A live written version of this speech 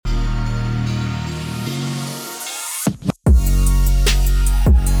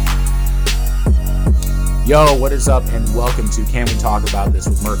Yo, what is up, and welcome to Can We Talk About This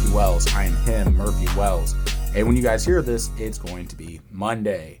with Murphy Wells. I am him, Murphy Wells. And when you guys hear this, it's going to be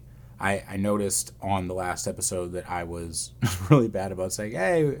Monday. I noticed on the last episode that I was really bad about saying,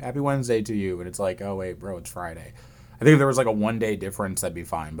 hey, happy Wednesday to you. And it's like, oh, wait, bro, it's Friday. I think if there was like a 1 day difference, that'd be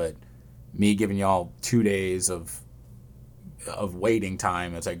fine. But me giving y'all 2 days of waiting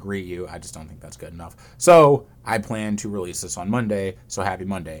time as I greet you, I just don't think that's good enough. So I plan to release this on Monday. So happy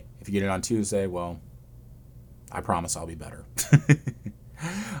Monday. If you get it on Tuesday, well, I promise I'll be better.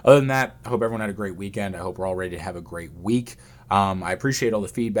 Other than that, I hope everyone had a great weekend. I hope we're all ready to have a great week. I appreciate all the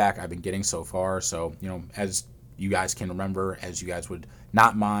feedback I've been getting so far. So, as you guys can remember, as you guys would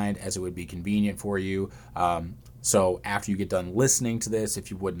not mind, as it would be convenient for you. So after you get done listening to this, if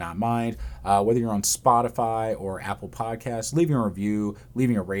you would not mind, whether you're on Spotify or Apple Podcasts, leaving a review,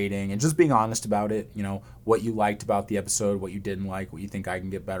 leaving a rating, and just being honest about it, what you liked about the episode, what you didn't like, what you think I can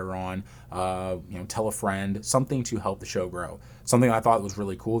get better on, tell a friend, something to help the show grow. Something I thought was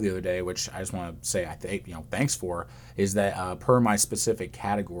really cool the other day, which I just want to say thanks for, is that per my specific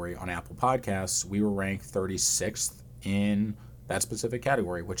category on Apple Podcasts, we were ranked 36th in that specific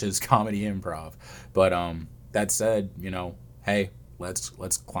category, which is comedy improv. But that said, hey, let's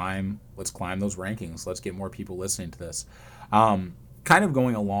climb those rankings. Let's get more people listening to this. Kind of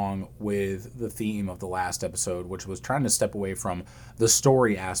going along with the theme of the last episode, which was trying to step away from the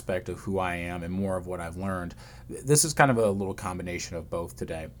story aspect of who I am and more of what I've learned. This is kind of a little combination of both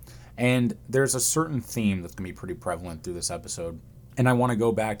today. And there's a certain theme that's going to be pretty prevalent through this episode. And I want to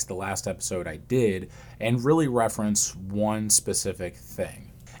go back to the last episode I did and really reference one specific thing.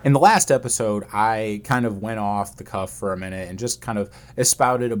 In the last episode, I kind of went off the cuff for a minute and just kind of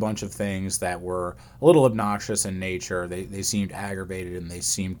espouted a bunch of things that were a little obnoxious in nature. They seemed aggravated and they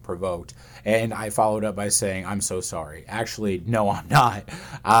seemed provoked. And I followed up by saying, I'm so sorry. Actually, no, I'm not.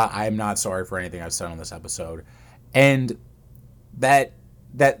 I'm not sorry for anything I've said on this episode. And that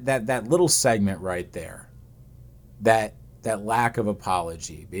little segment right there, that lack of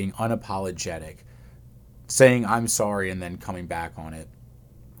apology, being unapologetic, saying I'm sorry and then coming back on it,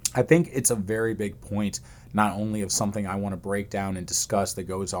 I think it's a very big point, not only of something I want to break down and discuss that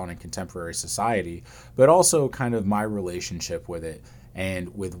goes on in contemporary society, but also kind of my relationship with it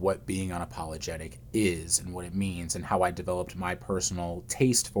and with what being unapologetic is and what it means and how I developed my personal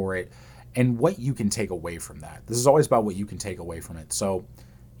taste for it and what you can take away from that. This is always about what you can take away from it. So,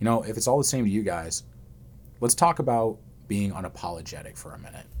 if it's all the same to you guys, let's talk about being unapologetic for a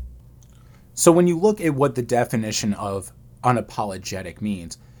minute. So when you look at what the definition of unapologetic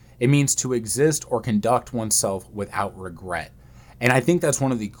means, it means to exist or conduct oneself without regret. And I think that's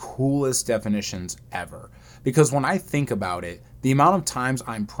one of the coolest definitions ever. Because when I think about it, the amount of times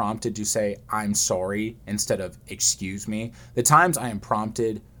I'm prompted to say, I'm sorry, instead of excuse me, the times I am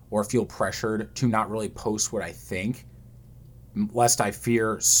prompted or feel pressured to not really post what I think, lest I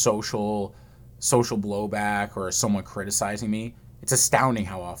fear social blowback or someone criticizing me, it's astounding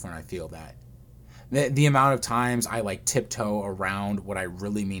how often I feel that. The amount of times I tiptoe around what I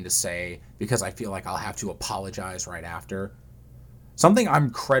really mean to say because I feel like I'll have to apologize right after. Something I'm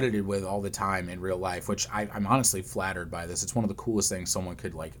credited with all the time in real life, which I'm honestly flattered by this. It's one of the coolest things someone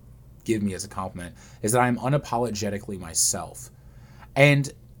could give me as a compliment, is that I'm unapologetically myself. And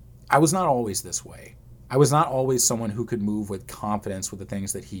I was not always this way. I was not always someone who could move with confidence with the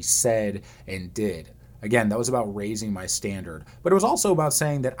things that he said and did. Again, that was about raising my standard, but it was also about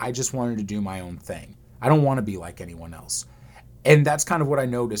saying that I just wanted to do my own thing. I don't want to be like anyone else. And that's kind of what I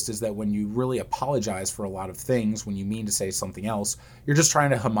noticed, is that when you really apologize for a lot of things, when you mean to say something else, you're just trying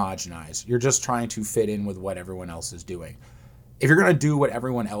to homogenize. You're just trying to fit in with what everyone else is doing. If you're going to do what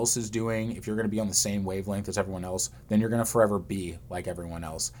everyone else is doing, if you're going to be on the same wavelength as everyone else, then you're going to forever be like everyone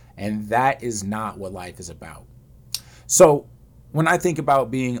else. And that is not what life is about. So when I think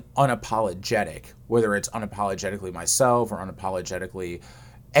about being unapologetic, whether it's unapologetically myself or unapologetically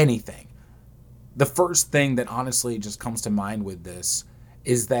anything, the first thing that honestly just comes to mind with this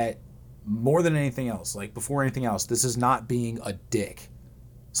is that more than anything else, before anything else, this is not being a dick.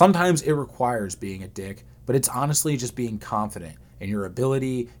 Sometimes it requires being a dick, but it's honestly just being confident in your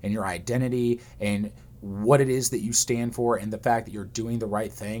ability and your identity and what it is that you stand for and the fact that you're doing the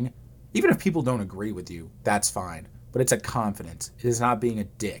right thing. Even if people don't agree with you, that's fine. But it's a confidence. It is not being a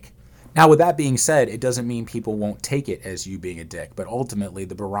dick. Now, with that being said, it doesn't mean people won't take it as you being a dick. But ultimately,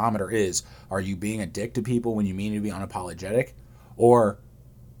 the barometer is, are you being a dick to people when you mean to be unapologetic? Or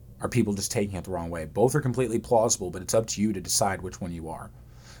are people just taking it the wrong way? Both are completely plausible, but it's up to you to decide which one you are.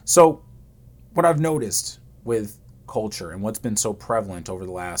 So, what I've noticed with culture and what's been so prevalent over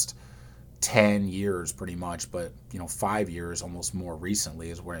the last 10 years pretty much, but 5 years almost more recently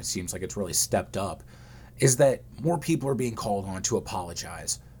is where it seems like it's really stepped up, is that more people are being called on to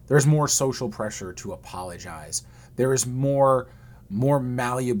apologize. There's more social pressure to apologize. There is more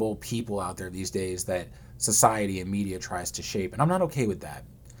malleable people out there these days that society and media tries to shape. And I'm not okay with that.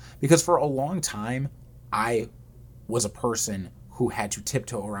 Because for a long time, I was a person who had to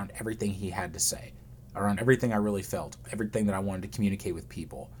tiptoe around everything he had to say, around everything I really felt, everything that I wanted to communicate with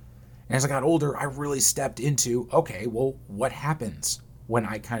people. And as I got older, I really stepped into, okay, well, what happens when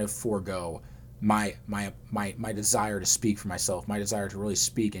I kind of forego my desire to speak for myself, my desire to really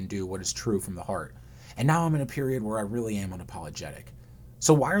speak and do what is true from the heart. And now I'm in a period where I really am unapologetic.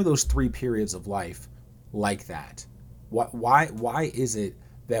 So why are those 3 periods of life like that? Why is it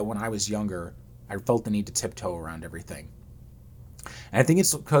that when I was younger, I felt the need to tiptoe around everything? And I think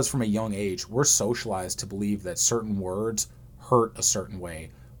it's because from a young age, we're socialized to believe that certain words hurt a certain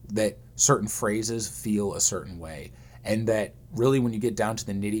way, that certain phrases feel a certain way, and that really when you get down to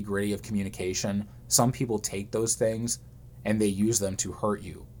the nitty gritty of communication, some people take those things and they use them to hurt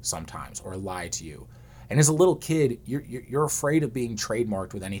you sometimes or lie to you. And as a little kid, you're afraid of being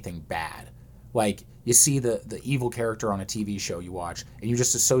trademarked with anything bad. Like you see the evil character on a TV show you watch and you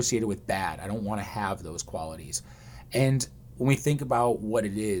just associate it with bad. I don't want to have those qualities. And when we think about what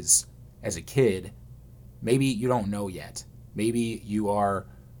it is as a kid, maybe you don't know yet. Maybe you are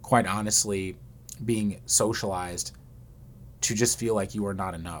quite honestly being socialized to just feel like you are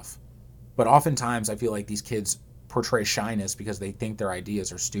not enough. But oftentimes I feel like these kids portray shyness because they think their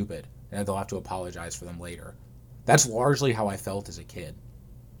ideas are stupid and they'll have to apologize for them later. That's largely how I felt as a kid.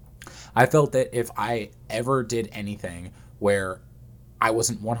 I felt that if I ever did anything where I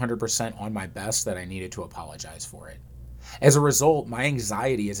wasn't 100% on my best, that I needed to apologize for it. As a result, my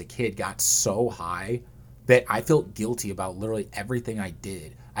anxiety as a kid got so high that I felt guilty about literally everything I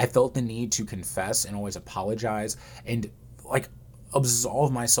did. I felt the need to confess and always apologize and like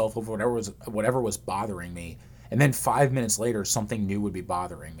absolve myself of whatever was bothering me. And then 5 minutes later, something new would be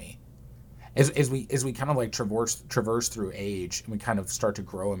bothering me. As we kind of like traverse through age and we kind of start to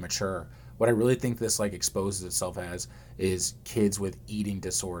grow and mature, what I really think this like exposes itself as is kids with eating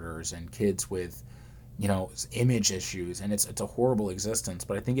disorders and kids with image issues, and it's a horrible existence.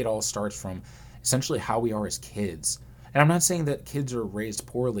 But I think it all starts from essentially how we are as kids. And I'm not saying that kids are raised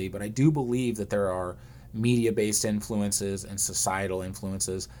poorly, but I do believe that there are media-based influences and societal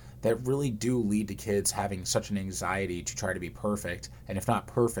influences that really do lead to kids having such an anxiety to try to be perfect, and if not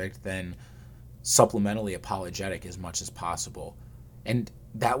perfect, then supplementally apologetic as much as possible. And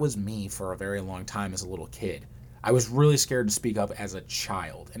that was me for a very long time as a little kid. I was really scared to speak up as a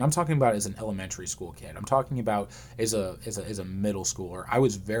child. And I'm talking about as an elementary school kid. I'm talking about as a middle schooler. I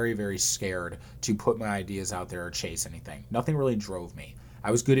was very, very scared to put my ideas out there or chase anything. Nothing really drove me. I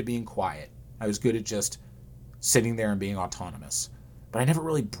was good at being quiet. I was good at just sitting there and being autonomous. But I never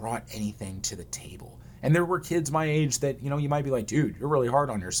really brought anything to the table. And there were kids my age that, you might be like, dude, you're really hard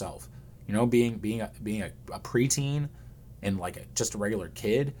on yourself. Being a preteen and like just a regular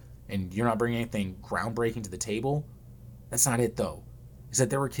kid, and you're not bringing anything groundbreaking to the table. That's not it, though. Is that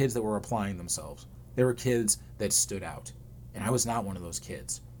there were kids that were applying themselves. There were kids that stood out. And I was not one of those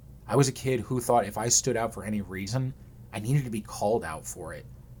kids. I was a kid who thought if I stood out for any reason, I needed to be called out for it.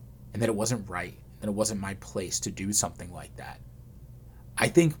 And that it wasn't right. That it wasn't my place to do something like that. I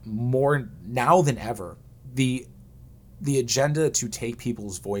think more now than ever, the agenda to take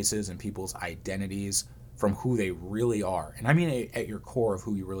people's voices and people's identities from who they really are. And I mean at your core of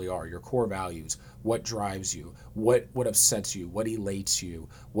who you really are, your core values, what drives you, what upsets you, what elates you,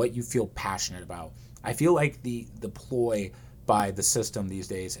 what you feel passionate about. I feel like the ploy by the system these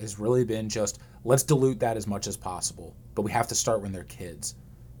days has really been just, let's dilute that as much as possible. But we have to start when they're kids.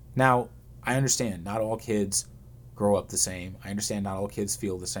 Now, I understand not all kids grow up the same. I understand not all kids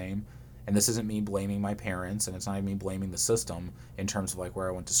feel the same. And this isn't me blaming my parents, and it's not even me blaming the system in terms of like where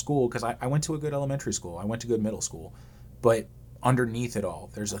I went to school, because I went to a good elementary school. I went to good middle school. But underneath it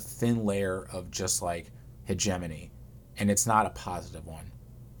all, there's a thin layer of just like hegemony, and it's not a positive one.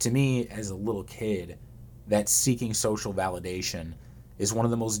 To me, as a little kid, that seeking social validation is one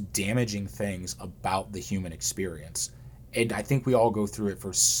of the most damaging things about the human experience. And I think we all go through it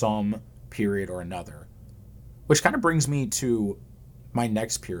for some period or another. Which kind of brings me to my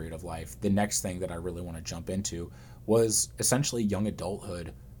next period of life. The next thing that I really want to jump into was essentially young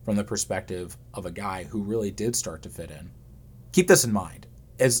adulthood from the perspective of a guy who really did start to fit in. Keep this in mind.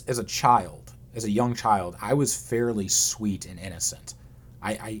 As a child, as a young child, I was fairly sweet and innocent.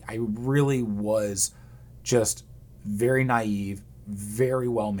 I really was just very naive, very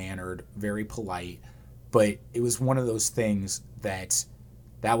well-mannered, very polite, but it was one of those things that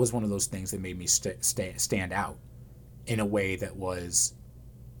made me stand out in a way that was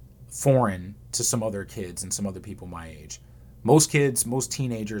foreign to some other kids and some other people my age. Most kids, most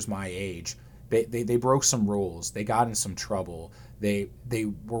teenagers my age, they broke some rules. They got in some trouble. They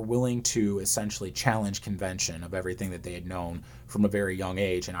were willing to essentially challenge convention of everything that they had known from a very young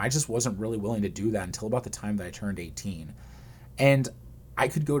age. And I just wasn't really willing to do that until about the time that I turned 18. And I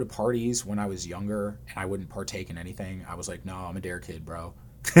could go to parties when I was younger and I wouldn't partake in anything. I was like, no, I'm a dare kid, bro.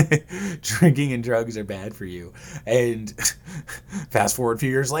 Drinking and drugs are bad for you. And fast forward a few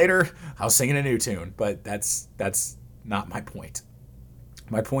years later, I was singing a new tune. But that's not my point.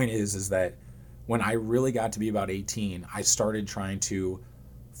 My point is that when I really got to be about 18, I started trying to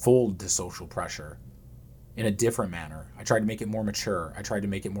fold the social pressure in a different manner. I tried to make it more mature. I tried to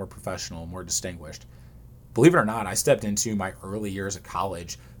make it more professional, more distinguished. Believe it or not, I stepped into my early years of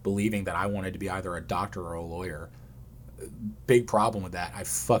college believing that I wanted to be either a doctor or a lawyer. Big problem with that. I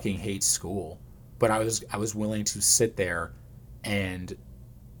fucking hate school. But I was willing to sit there and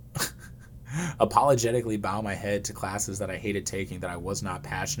apologetically bow my head to classes that I hated taking, that I was not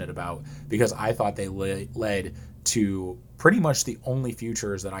passionate about, because I thought they led to pretty much the only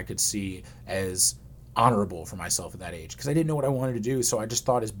futures that I could see as honorable for myself at that age, because I didn't know what I wanted to do. So I just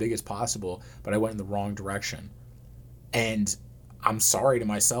thought as big as possible, but I went in the wrong direction. And I'm sorry to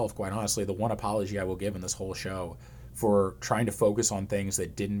myself, quite honestly. The one apology I will give in this whole show for trying to focus on things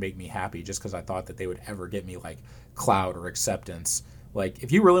that didn't make me happy just because I thought that they would ever get me like clout or acceptance. Like,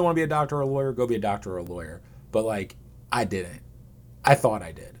 if you really want to be a doctor or a lawyer, go be a doctor or a lawyer. But like, I didn't. I thought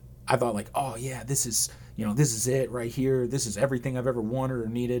I did. I thought like, oh yeah, this is it right here. This is everything I've ever wanted or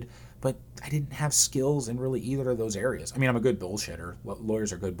needed. But I didn't have skills in really either of those areas. I mean, I'm a good bullshitter.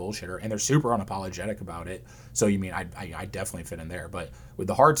 Lawyers are good bullshitter, and they're super unapologetic about it. So you mean I definitely fit in there. But with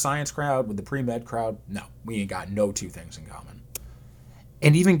the hard science crowd, with the pre-med crowd, no, we ain't got no two things in common.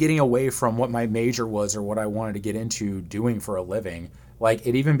 And even getting away from what my major was or what I wanted to get into doing for a living, like,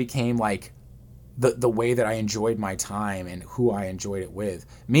 it even became like the way that I enjoyed my time and who I enjoyed it with.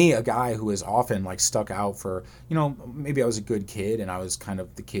 Me, a guy who is often like stuck out for, maybe I was a good kid and I was kind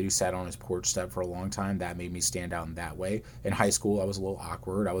of the kid who sat on his porch step for a long time. That made me stand out in that way. In high school, I was a little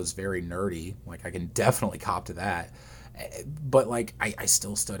awkward. I was very nerdy. Like, I can definitely cop to that. But like, I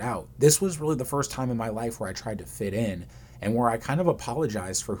still stood out. This was really the first time in my life where I tried to fit in and where I kind of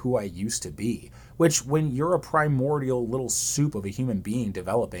apologized for who I used to be. Which, when you're a primordial little soup of a human being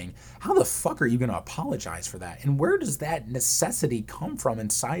developing, how the fuck are you going to apologize for that? And where does that necessity come from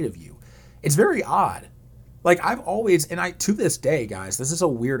inside of you? It's very odd. Like, I've always, and to this day, guys, this is a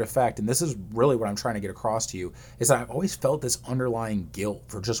weird effect, and this is really what I'm trying to get across to you, is that I've always felt this underlying guilt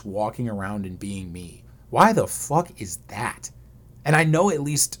for just walking around and being me. Why the fuck is that? And I know at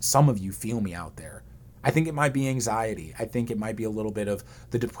least some of you feel me out there. I think it might be anxiety. I think it might be a little bit of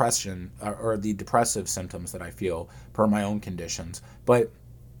the depression or the depressive symptoms that I feel per my own conditions. But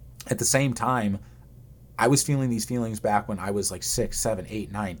at the same time, I was feeling these feelings back when I was like 6, 7,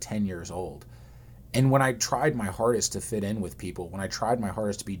 8, 9, 10 years old. And when I tried my hardest to fit in with people, when I tried my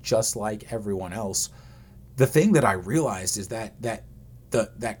hardest to be just like everyone else, the thing that I realized is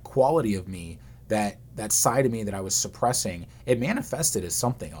that quality of me, that side of me that I was suppressing, it manifested as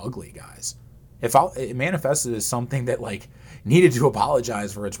something ugly, guys. It manifested as something that like needed to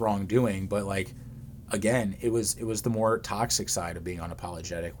apologize for its wrongdoing, but like, again, it was the more toxic side of being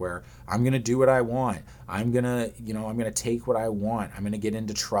unapologetic, where I'm gonna do what I want. I'm gonna take what I want. I'm gonna get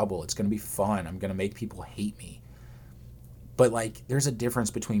into trouble. It's gonna be fun. I'm gonna make people hate me. But like, there's a difference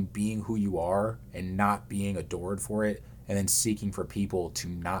between being who you are and not being adored for it, and then seeking for people to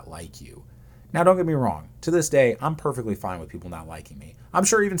not like you. Now, don't get me wrong. To this day, I'm perfectly fine with people not liking me. I'm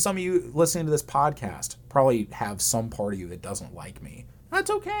sure even some of you listening to this podcast probably have some part of you that doesn't like me. That's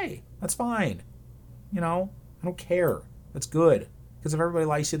okay. That's fine. I don't care. That's good. Because if everybody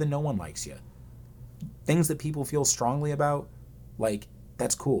likes you, then no one likes you. Things that people feel strongly about, like,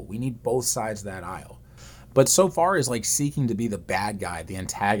 that's cool. We need both sides of that aisle. But so far as like seeking to be the bad guy, the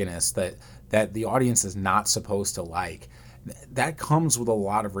antagonist that the audience is not supposed to like, that comes with a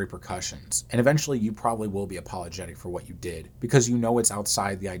lot of repercussions. And eventually you probably will be apologetic for what you did, because it's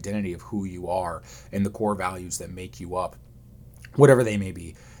outside the identity of who you are and the core values that make you up, whatever they may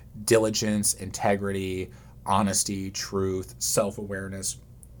be. Diligence, integrity, honesty, truth, self-awareness,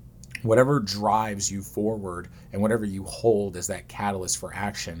 whatever drives you forward and whatever you hold as that catalyst for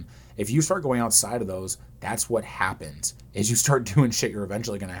action. If you start going outside of those, that's what happens, is you start doing shit you're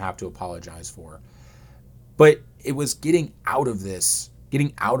eventually going to have to apologize for. But it was getting out of this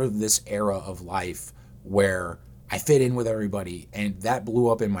era of life where I fit in with everybody, and that blew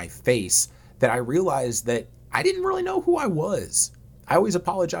up in my face, that I realized that I didn't really know who I was. I always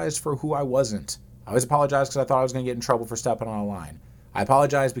apologized for who I wasn't. I always apologized because I thought I was going to get in trouble for stepping on a line. I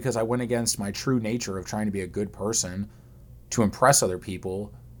apologize because I went against my true nature of trying to be a good person, to impress other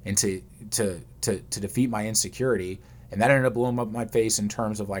people, and to defeat my insecurity. And that ended up blowing up my face in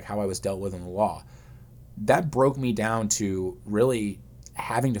terms of like how I was dealt with in the law. That broke me down to really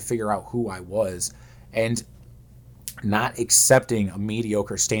having to figure out who I was and not accepting a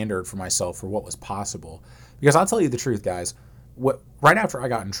mediocre standard for myself for what was possible. Because I'll tell you the truth, guys, right after I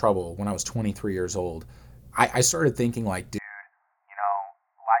got in trouble when I was 23 years old, I started thinking like, dude,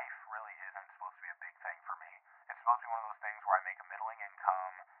 life really isn't supposed to be a big thing for me. It's supposed to be one of those things where I make a middling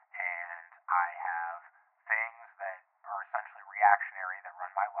income and I have things that are essentially reactionary that run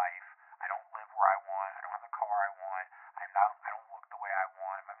my life. I don't live where I want. I don't have the car I want. I don't look the way I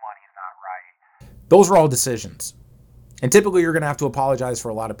want. My money's not right. Those are all decisions. And typically you're going to have to apologize for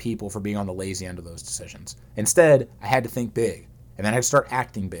a lot of people for being on the lazy end of those decisions. Instead, I had to think big, and then I had to start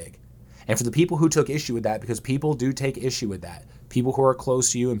acting big. And for the people who took issue with that, because people do take issue with that, people who are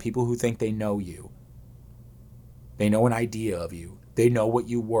close to you and people who think they know you, they know an idea of you, they know what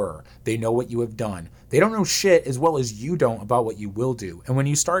you were, they know what you have done. They don't know shit as well as you don't about what you will do. And when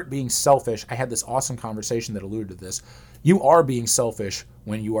you start being selfish, I had this awesome conversation that alluded to this. You are being selfish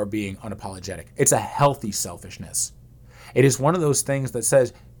when you are being unapologetic. It's a healthy selfishness. It is one of those things that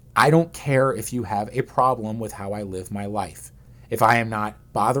says, I don't care if you have a problem with how I live my life. If I am not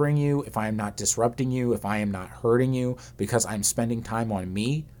bothering you, if I am not disrupting you, if I am not hurting you because I'm spending time on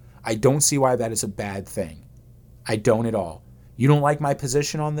me, I don't see why that is a bad thing. I don't at all. You don't like my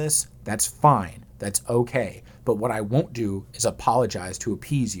position on this? That's fine. That's okay. But what I won't do is apologize to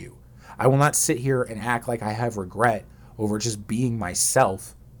appease you. I will not sit here and act like I have regret over just being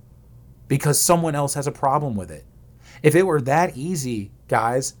myself because someone else has a problem with it. If it were that easy,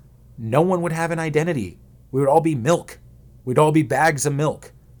 guys, no one would have an identity. We would all be milk. We'd all be bags of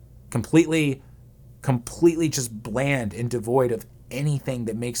milk. Completely just bland and devoid of anything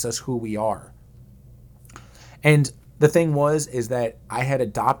that makes us who we are. And the thing is that I had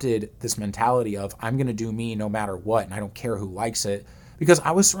adopted this mentality of I'm going to do me no matter what, and I don't care who likes it, because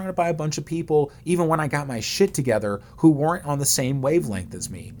I was surrounded by a bunch of people, even when I got my shit together, who weren't on the same wavelength as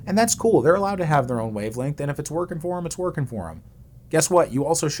me. And that's cool. They're allowed to have their own wavelength, and if it's working for them, it's working for them. Guess what? You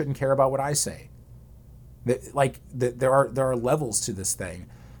also shouldn't care about what I say. There are levels to this thing.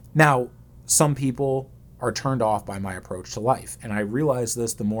 Now, some people are turned off by my approach to life. And I realized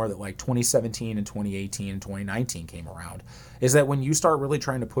this the more that 2017 and 2018 and 2019 came around, is that when you start really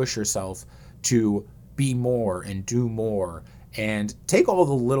trying to push yourself to be more and do more and take all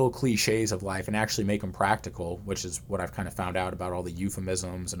the little cliches of life and actually make them practical, which is what I've kind of found out about all the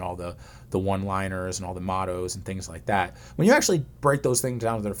euphemisms and all the one-liners and all the mottos and things like that. When you actually break those things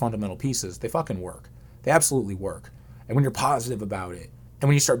down to their fundamental pieces, they fucking work. They absolutely work. And when you're positive about it, and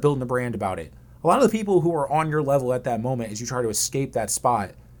when you start building a brand about it, a lot of the people who are on your level at that moment, as you try to escape that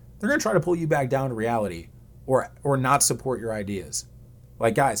spot, they're going to try to pull you back down to reality or not support your ideas.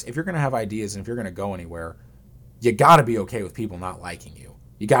 Like, guys, if you're going to have ideas and if you're going to go anywhere, you got to be okay with people not liking you.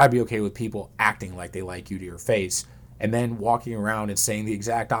 You got to be okay with people acting like they like you to your face and then walking around and saying the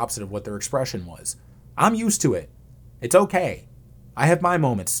exact opposite of what their expression was. I'm used to it. It's okay. I have my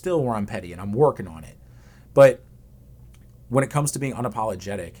moments still where I'm petty and I'm working on it. But when it comes to being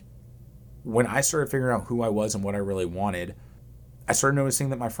unapologetic, when I started figuring out who I was and what I really wanted, I started noticing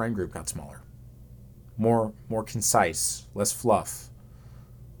that my friend group got smaller. More concise, less fluff,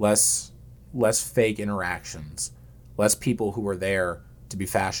 less fake interactions, less people who were there to be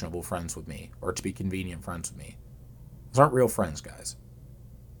fashionable friends with me or to be convenient friends with me. Those aren't real friends, guys.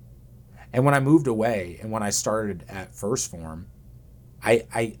 And when I moved away and when I started at First Form,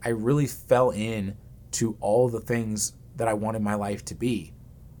 I really fell in to all the things that I wanted my life to be.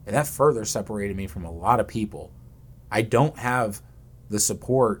 And that further separated me from a lot of people. I don't have the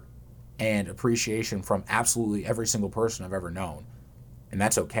support and appreciation from absolutely every single person I've ever known. And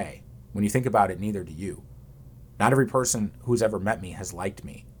that's okay. When you think about it, neither do you. Not every person who's ever met me has liked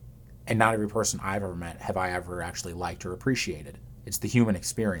me. And not every person I've ever met have I ever actually liked or appreciated. It's the human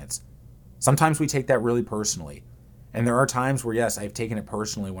experience. Sometimes we take that really personally. And there are times where, yes, I've taken it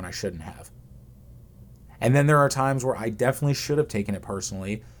personally when I shouldn't have. And then there are times where I definitely should have taken it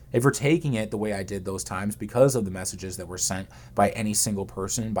personally. If we're taking it the way I did those times because of the messages that were sent by any single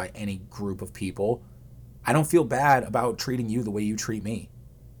person, by any group of people, I don't feel bad about treating you the way you treat me.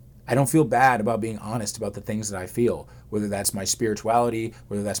 I don't feel bad about being honest about the things that I feel, whether that's my spirituality,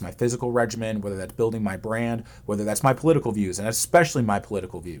 whether that's my physical regimen, whether that's building my brand, whether that's my political views, and especially my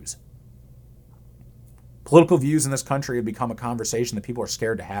political views. Political views in this country have become a conversation that people are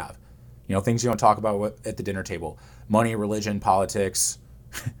scared to have. You know, things you don't talk about at the dinner table. Money, religion, politics.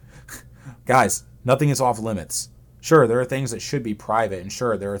 Guys, nothing is off limits. Sure, there are things that should be private, and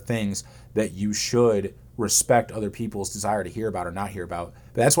sure, there are things that you should respect other people's desire to hear about or not hear about.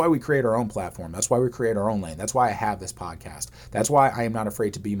 But that's why we create our own platform. That's why we create our own lane. That's why I have this podcast. That's why I am not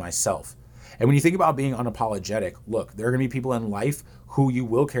afraid to be myself. And when you think about being unapologetic, look, there are going to be people in life who you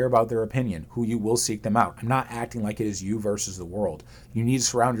will care about their opinion, who you will seek them out. I'm not acting like it is you versus the world. You need to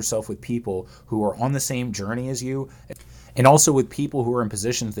surround yourself with people who are on the same journey as you, and also with people who are in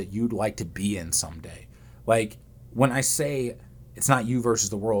positions that you'd like to be in someday. Like, when I say it's not you versus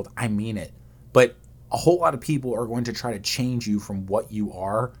the world, I mean it. But a whole lot of people are going to try to change you from what you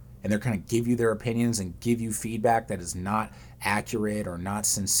are, and they're going to give you their opinions and give you feedback that is not accurate or not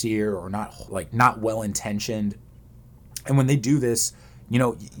sincere or not well intentioned. And when they do this,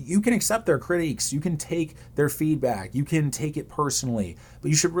 you can accept their critiques, you can take their feedback, you can take it personally, but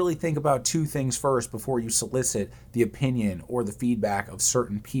you should really think about two things first before you solicit the opinion or the feedback of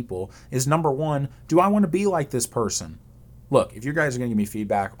certain people. Is number one, do I want to be like this person? Look, if you guys are going to give me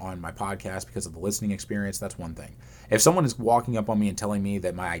feedback on my podcast because of the listening experience, that's one thing. If someone is walking up on me and telling me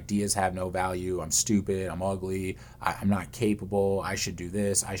that my ideas have no value, I'm stupid, I'm ugly, I'm not capable, I should do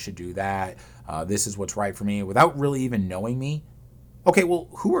this, I should do that, this is what's right for me, without really even knowing me, okay, well,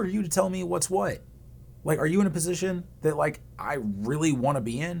 who are you to tell me what's what? Like, are you in a position that, I really want to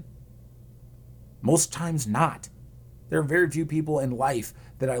be in? Most times not. There are very few people in life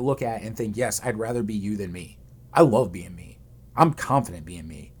that I look at and think, yes, I'd rather be you than me. I love being me. I'm confident being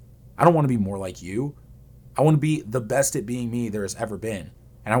me. I don't want to be more like you. I want to be the best at being me there has ever been.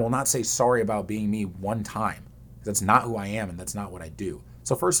 And I will not say sorry about being me one time. That's not who I am, and that's not what I do.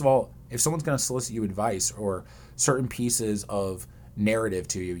 So first of all, if someone's going to solicit you advice or certain pieces of narrative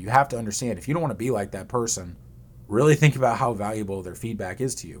to you, you have to understand, if you don't want to be like that person, really think about how valuable their feedback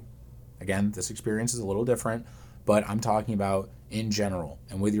is to you. Again, this experience is a little different, but I'm talking about in general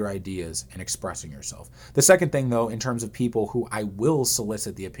and with your ideas and expressing yourself. The second thing, though, in terms of people who I will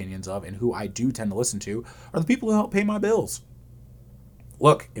solicit the opinions of and who I do tend to listen to, are the people who help pay my bills.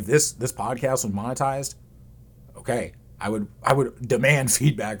 Look, if this podcast was monetized, okay, I would demand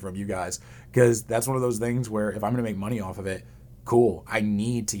feedback from you guys, because that's one of those things where if I'm going to make money off of it, cool, I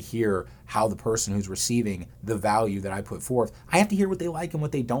need to hear how the person who's receiving the value that I put forth, I have to hear what they like and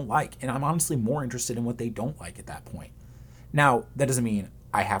what they don't like. And I'm honestly more interested in what they don't like at that point. Now, that doesn't mean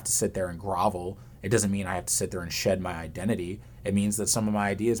I have to sit there and grovel. It doesn't mean I have to sit there and shed my identity. It means that some of my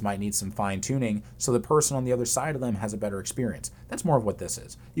ideas might need some fine tuning so the person on the other side of them has a better experience. That's more of what this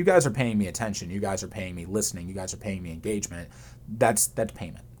is. You guys are paying me attention. You guys are paying me listening. You guys are paying me engagement. That's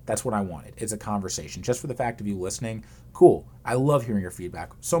payment. That's what I wanted. It's a conversation. Just for the fact of you listening, cool. I love hearing your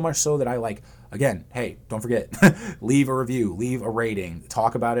feedback. So much so that again, hey, don't forget, leave a review, leave a rating,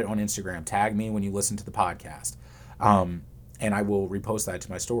 talk about it on Instagram, tag me when you listen to the podcast. And I will repost that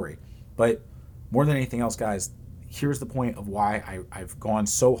to my story. But more than anything else, guys, here's the point of why I've gone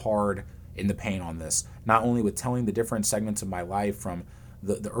so hard in the paint on this. Not only with telling the different segments of my life, from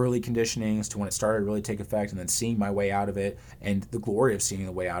the early conditionings to when it started to really take effect, and then seeing my way out of it and the glory of seeing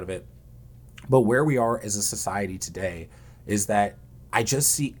the way out of it. But where we are as a society today is that I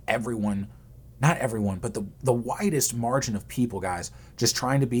just see everyone, not everyone, but the widest margin of people, guys, just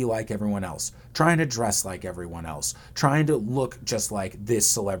trying to be like everyone else, trying to dress like everyone else, trying to look just like this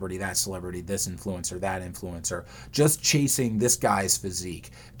celebrity, this influencer, that influencer, just chasing this guy's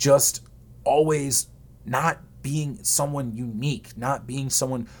physique, just always not being someone unique, not being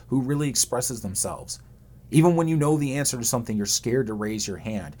someone who really expresses themselves. Even when you know the answer to something, you're scared to raise your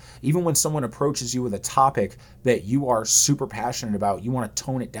hand. Even when someone approaches you with a topic that you are super passionate about, you want to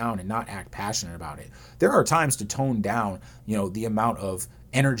tone it down and not act passionate about it. There are times to tone down, the amount of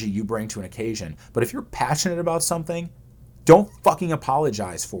energy you bring to an occasion. But if you're passionate about something, don't fucking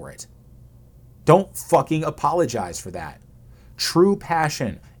apologize for it. Don't fucking apologize for that. True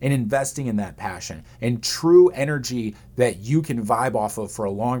passion and investing in that passion and true energy that you can vibe off of for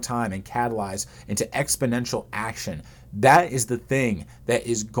a long time and catalyze into exponential action. That is the thing that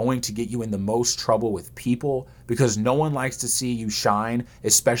is going to get you in the most trouble with people, because no one likes to see you shine,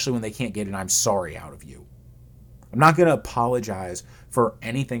 especially when they can't get an "I'm sorry" out of you. I'm not going to apologize for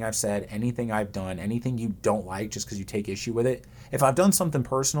anything I've said, anything I've done, anything you don't like just because you take issue with it. If I've done something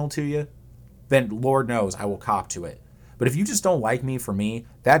personal to you, then Lord knows I will cop to it. But if you just don't like me for me,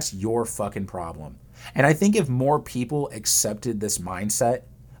 that's your fucking problem. And I think if more people accepted this mindset,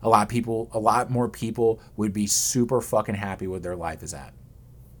 a lot more people would be super fucking happy with their life is at.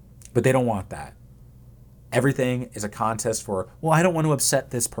 But they don't want that. Everything is a contest for, well, I don't want to upset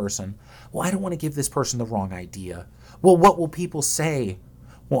this person. Well, I don't want to give this person the wrong idea. Well, what will people say?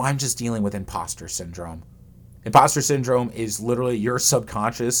 Well, I'm just dealing with imposter syndrome. Imposter syndrome is literally your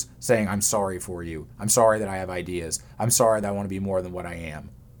subconscious saying, I'm sorry for you. I'm sorry that I have ideas. I'm sorry that I want to be more than what I am.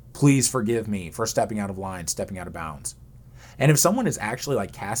 Please forgive me for stepping out of line, stepping out of bounds. And if someone is actually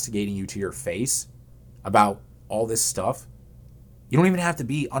like castigating you to your face about all this stuff, you don't even have to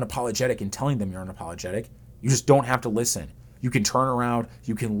be unapologetic in telling them you're unapologetic. You just don't have to listen. You can turn around,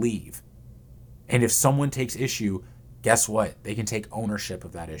 you can leave. And if someone takes issue, guess what? They can take ownership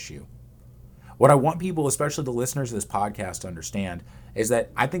of that issue. What I want people, especially the listeners of this podcast, to understand is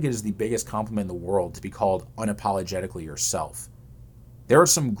that I think it is the biggest compliment in the world to be called unapologetically yourself. There are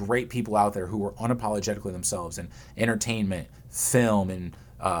some great people out there who are unapologetically themselves in entertainment, film and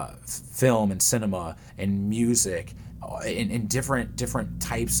cinema and music, in different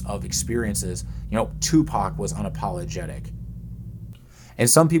types of experiences. You know, Tupac was unapologetic. And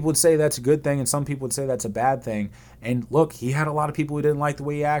some people would say that's a good thing, and some people would say that's a bad thing. And look, he had a lot of people who didn't like the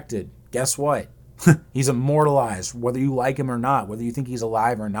way he acted. Guess what? He's immortalized, whether you like him or not, whether you think he's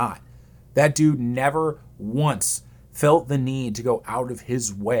alive or not. That dude never once felt the need to go out of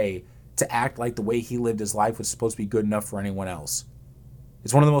his way to act like the way he lived his life was supposed to be good enough for anyone else.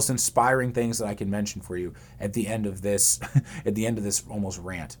 It's one of the most inspiring things that I can mention for you at the end of this, at the end of this almost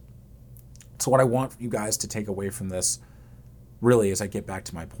rant. So what I want you guys to take away from this, really, as I get back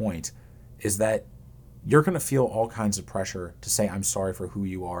to my point, is that you're going to feel all kinds of pressure to say, I'm sorry for who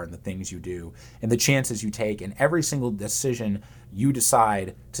you are and the things you do and the chances you take and every single decision you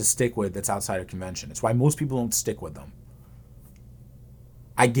decide to stick with that's outside of convention. It's why most people don't stick with them.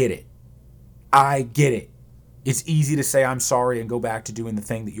 I get it. It's easy to say I'm sorry and go back to doing the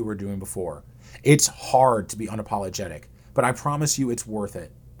thing that you were doing before. It's hard to be unapologetic, but I promise you it's worth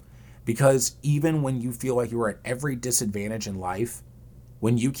it. Because even when you feel like you are at every disadvantage in life,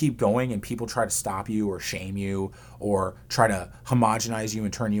 when you keep going and people try to stop you or shame you or try to homogenize you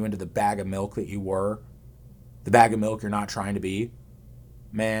and turn you into the bag of milk that you were, the bag of milk you're not trying to be,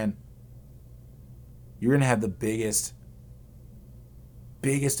 man, you're going to have the biggest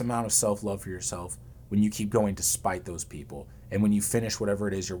amount of self-love for yourself when you keep going despite those people. And when you finish whatever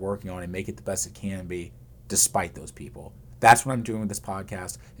it is you're working on and make it the best it can be despite those people. That's what I'm doing with this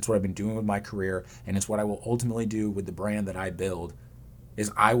podcast. It's what I've been doing with my career. And it's what I will ultimately do with the brand that I build. Is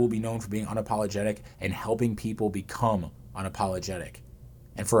I will be known for being unapologetic and helping people become unapologetic,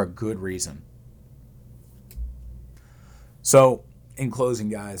 and for a good reason. So, in closing,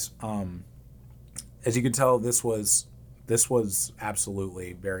 guys, as you can tell, this was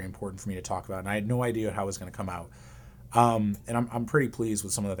absolutely very important for me to talk about, and I had no idea how it was going to come out. And I'm pretty pleased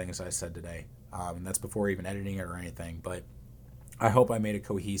with some of the things I said today, and that's before even editing it or anything. But I hope I made a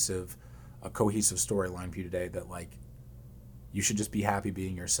cohesive storyline for you today that, like, you should just be happy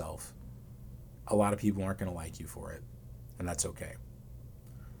being yourself. A lot of people aren't going to like you for it, and that's okay.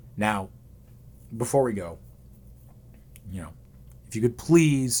 Now, before we go, if you could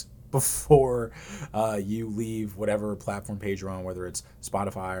please, before you leave whatever platform page you're on, whether it's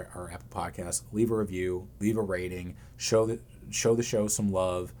Spotify or Apple Podcasts, leave a review, leave a rating, show the show some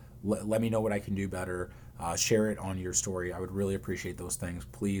love, let me know what I can do better, share it on your story. I would really appreciate those things.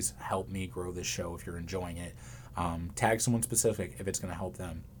 Please help me grow this show if you're enjoying it. Tag someone specific if it's going to help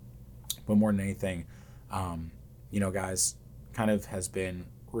them. But more than anything, guys, kind of has been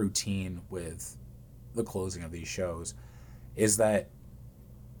routine with the closing of these shows, is that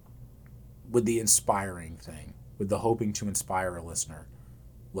with the inspiring thing, with the hoping to inspire a listener.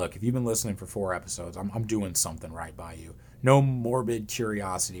 Look, if you've been listening for 4 episodes, I'm doing something right by you. No morbid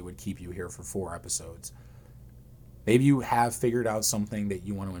curiosity would keep you here for 4 episodes. Maybe you have figured out something that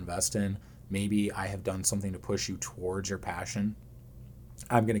you want to invest in. Maybe I have done something to push you towards your passion.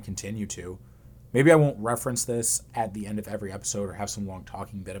 I'm going to continue to. Maybe I won't reference this at the end of every episode or have some long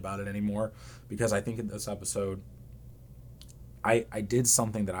talking bit about it anymore, because I think in this episode, I did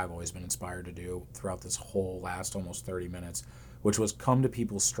something that I've always been inspired to do throughout this whole last almost 30 minutes, which was come to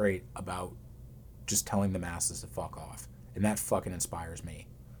people straight about just telling the masses to fuck off. And that fucking inspires me.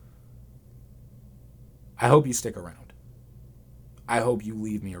 I hope you stick around. I hope you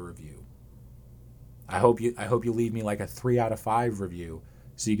leave me a review. I hope you leave me like a 3 out of 5 review,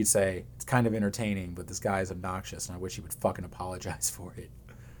 so you could say it's kind of entertaining, but this guy is obnoxious, and I wish he would fucking apologize for it.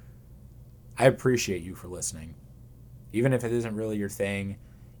 I appreciate you for listening, even if it isn't really your thing,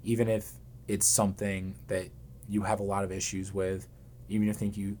 even if it's something that you have a lot of issues with, even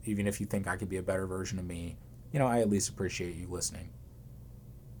if you think I could be a better version of me. I at least appreciate you listening.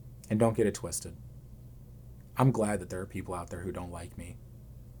 And don't get it twisted. I'm glad that there are people out there who don't like me.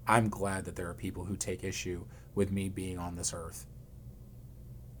 I'm glad that there are people who take issue with me being on this earth.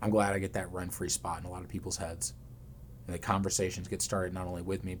 I'm glad I get that rent-free spot in a lot of people's heads. And the conversations get started not only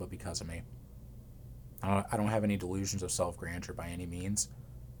with me, but because of me. I don't have any delusions of self-grandeur by any means.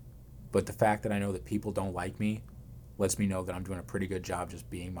 But the fact that I know that people don't like me lets me know that I'm doing a pretty good job just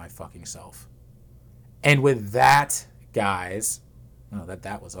being my fucking self. And with that, guys, oh,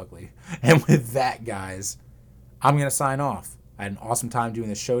 that was ugly. And with that, guys, I'm going to sign off. I had an awesome time doing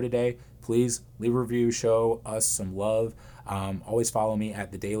this show today. Please leave a review, show us some love. Always follow me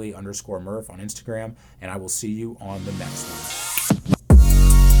at @thedaily_Murph on Instagram, and I will see you on the next one.